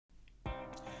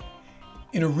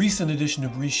In a recent edition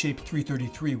of reShape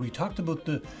 333, we talked about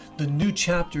the new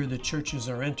chapter that churches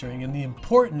are entering and the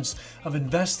importance of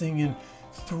investing in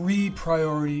three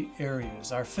priority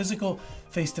areas: our physical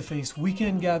face-to-face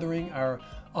weekend gathering, our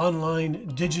online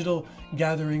digital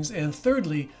gatherings, and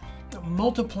thirdly,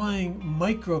 multiplying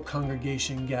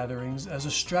micro-congregation gatherings as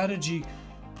a strategy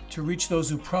to reach those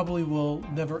who probably will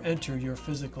never enter your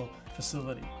physical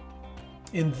facility.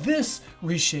 In this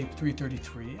reShape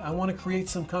 333, I want to create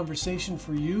some conversation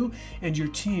for you and your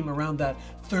team around that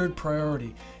third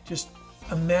priority, just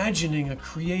imagining a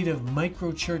creative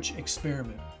micro-church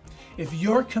experiment. If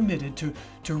you're committed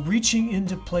to reaching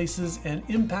into places and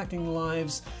impacting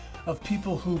lives of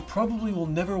people who probably will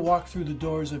never walk through the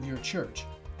doors of your church,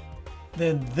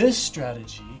 then this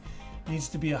strategy needs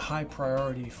to be a high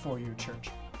priority for your church.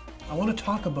 I want to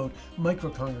talk about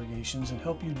micro-congregations and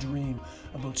help you dream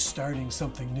about starting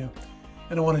something new.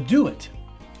 And I want to do it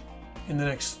in the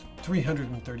next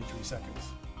 333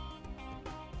 seconds.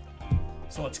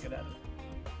 So let's get at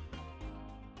it.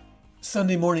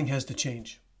 Sunday morning has to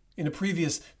change. In a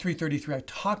previous 333, I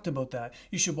talked about that.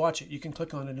 You should watch it. You can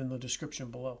click on it in the description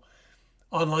below.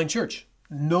 Online church,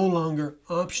 no longer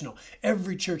optional.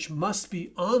 Every church must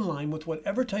be online with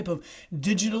whatever type of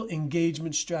digital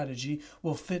engagement strategy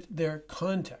will fit their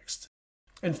context.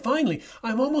 And finally,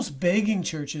 I'm almost begging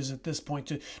churches at this point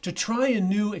to try a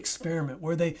new experiment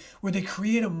where they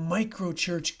create a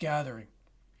micro-church gathering.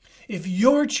 If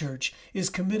your church is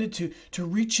committed to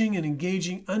reaching and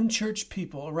engaging unchurched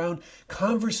people around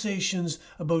conversations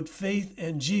about faith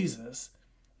and Jesus,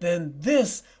 then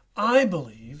this, I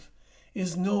believe,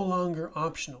 is no longer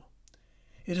optional.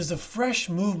 It is a fresh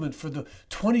movement for the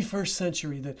 21st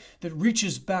century that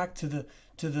reaches back to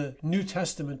the New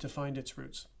Testament to find its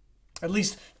roots. At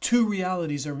least two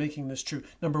realities are making this true.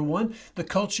 Number one, the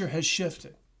culture has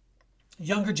shifted.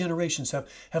 Younger generations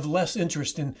have less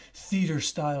interest in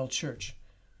theater-style church,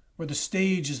 where the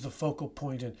stage is the focal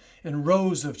point and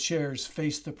rows of chairs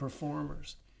face the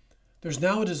performers. There's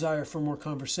now a desire for more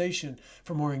conversation,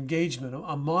 for more engagement,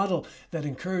 a model that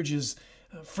encourages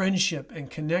friendship and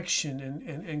connection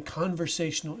and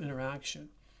conversational interaction.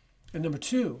 And number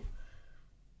two,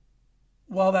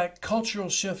 while that cultural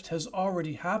shift has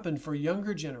already happened for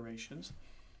younger generations,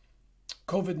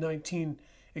 COVID-19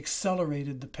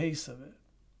 accelerated the pace of it.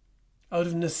 Out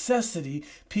of necessity,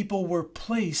 people were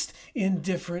placed in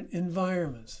different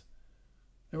environments.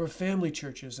 There were family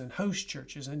churches and house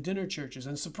churches and dinner churches,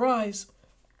 and surprise,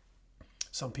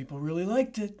 some people really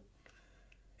liked it.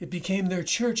 It became their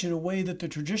church in a way that the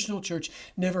traditional church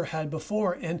never had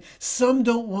before, and some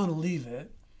don't want to leave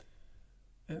it,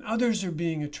 and others are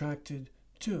being attracted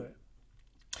to it.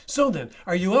 So then,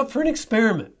 are you up for an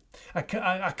experiment?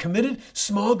 A committed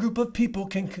small group of people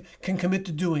can commit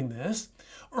to doing this.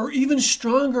 Or even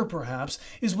stronger, perhaps,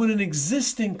 is when an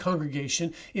existing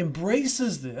congregation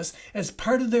embraces this as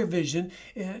part of their vision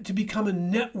to become a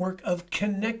network of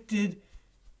connected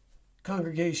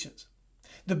congregations.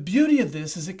 The beauty of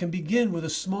this is it can begin with a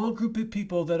small group of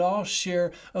people that all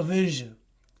share a vision.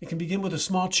 It can begin with a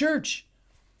small church,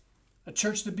 a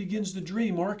church that begins to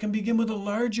dream, or it can begin with a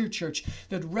larger church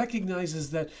that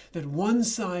recognizes that one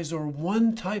size or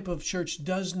one type of church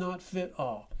does not fit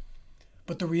all.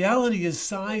 But the reality is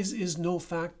size is no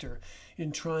factor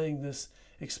in trying this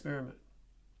experiment.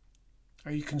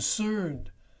 Are you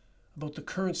concerned about the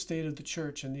current state of the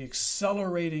church and the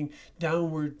accelerating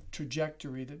downward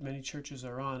trajectory that many churches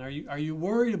are on? Are you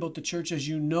worried about the church as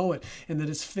you know it and that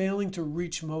it's failing to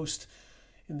reach most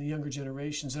in the younger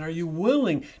generations? And are you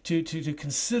willing to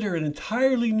consider an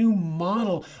entirely new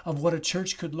model of what a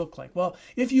church could look like? Well,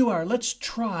 if you are, let's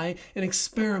try an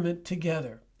experiment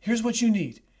together. Here's what you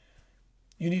need.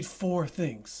 You need four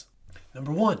things.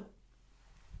 Number one,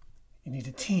 you need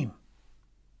a team.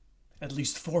 At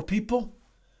least 4 people,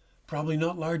 probably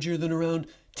not larger than around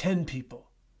 10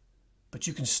 people. But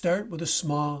you can start with a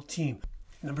small team.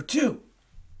 Number two,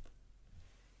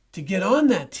 to get on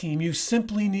that team, you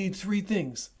simply need 3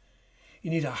 things. You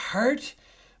need a heart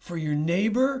for your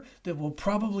neighbor that will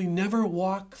probably never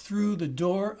walk through the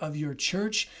door of your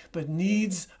church, but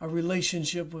needs a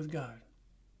relationship with God.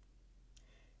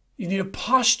 You need a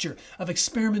posture of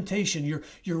experimentation.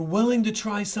 You're willing to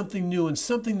try something new and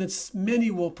something that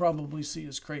many will probably see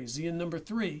as crazy. And number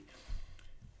 3,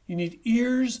 you need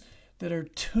ears that are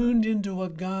tuned into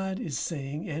what God is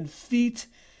saying and feet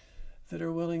that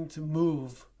are willing to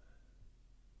move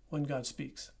when God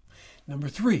speaks. Number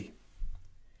 3,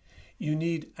 you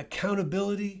need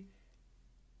accountability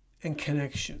and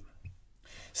connection.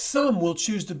 Some will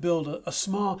choose to build a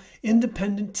small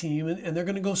independent team and they're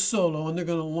going to go solo and they're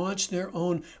going to launch their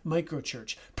own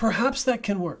microchurch. Perhaps that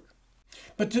can work.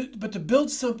 But to build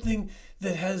something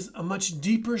that has a much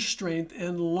deeper strength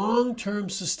and long-term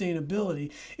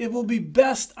sustainability, it will be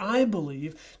best, I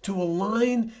believe, to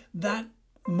align that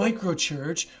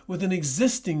microchurch with an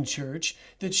existing church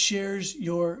that shares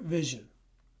your vision.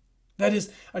 That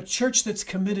is, a church that's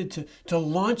committed to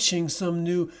launching some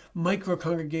new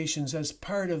micro-congregations as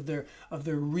part of their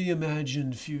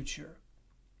reimagined future.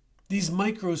 These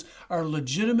micros are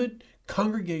legitimate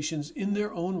congregations in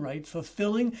their own right,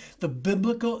 fulfilling the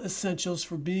biblical essentials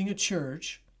for being a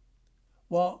church,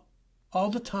 while all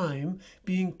the time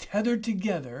being tethered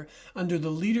together under the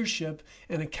leadership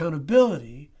and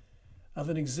accountability of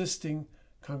an existing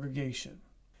congregation.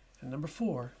 And number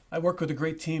 4, I worked with a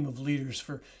great team of leaders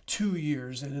for 2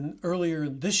 years, and earlier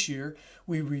this year,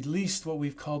 we released what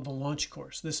we've called the launch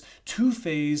course. This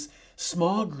 2-phase,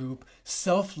 small group,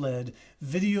 self-led,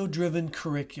 video-driven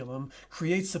curriculum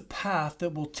creates a path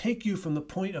that will take you from the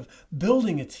point of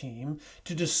building a team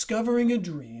to discovering a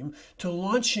dream to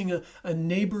launching a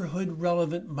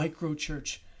neighborhood-relevant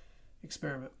microchurch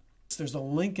experiment. There's a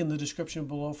link in the description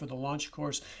below for the launch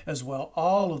course as well.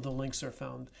 All of the links are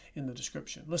found in the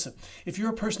description. Listen, if you're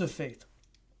a person of faith,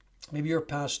 maybe you're a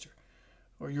pastor,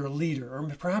 or you're a leader, or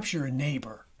perhaps you're a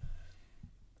neighbor,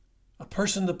 a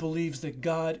person that believes that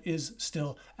God is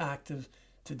still active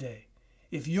today.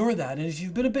 If you're that, and if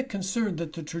you've been a bit concerned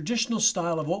that the traditional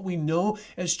style of what we know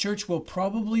as church will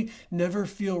probably never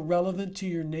feel relevant to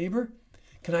your neighbor,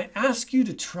 can I ask you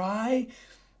to try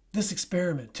this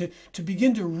experiment, to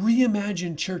begin to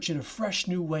reimagine church in a fresh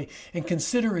new way and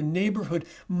consider a neighborhood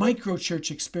microchurch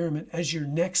experiment as your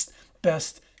next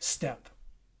best step.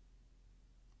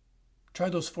 Try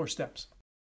those 4 steps.